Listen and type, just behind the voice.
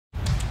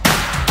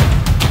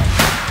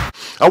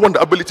I want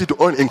the ability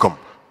to earn income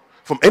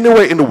from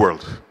anywhere in the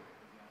world,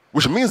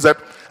 which means that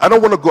I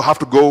don't want to have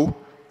to go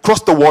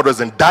cross the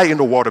waters and die in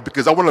the water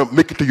because I want to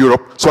make it to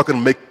Europe so I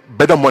can make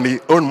better money,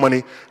 earn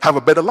money, have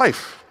a better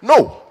life.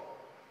 No.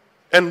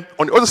 And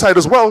on the other side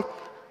as well,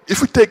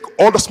 if we take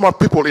all the smart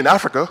people in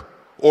Africa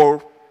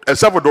or El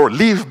Salvador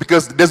leave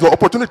because there's no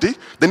opportunity,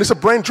 then it's a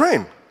brain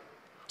drain.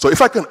 So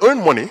if I can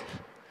earn money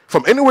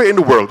from anywhere in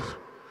the world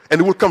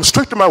and it will come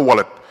straight to my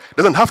wallet,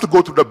 doesn't have to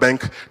go to the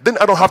bank, then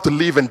I don't have to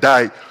leave and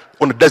die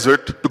on the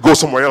desert to go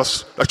somewhere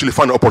else to actually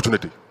find an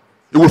opportunity.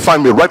 It will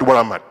find me right where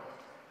I'm at.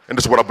 And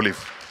that's what I believe.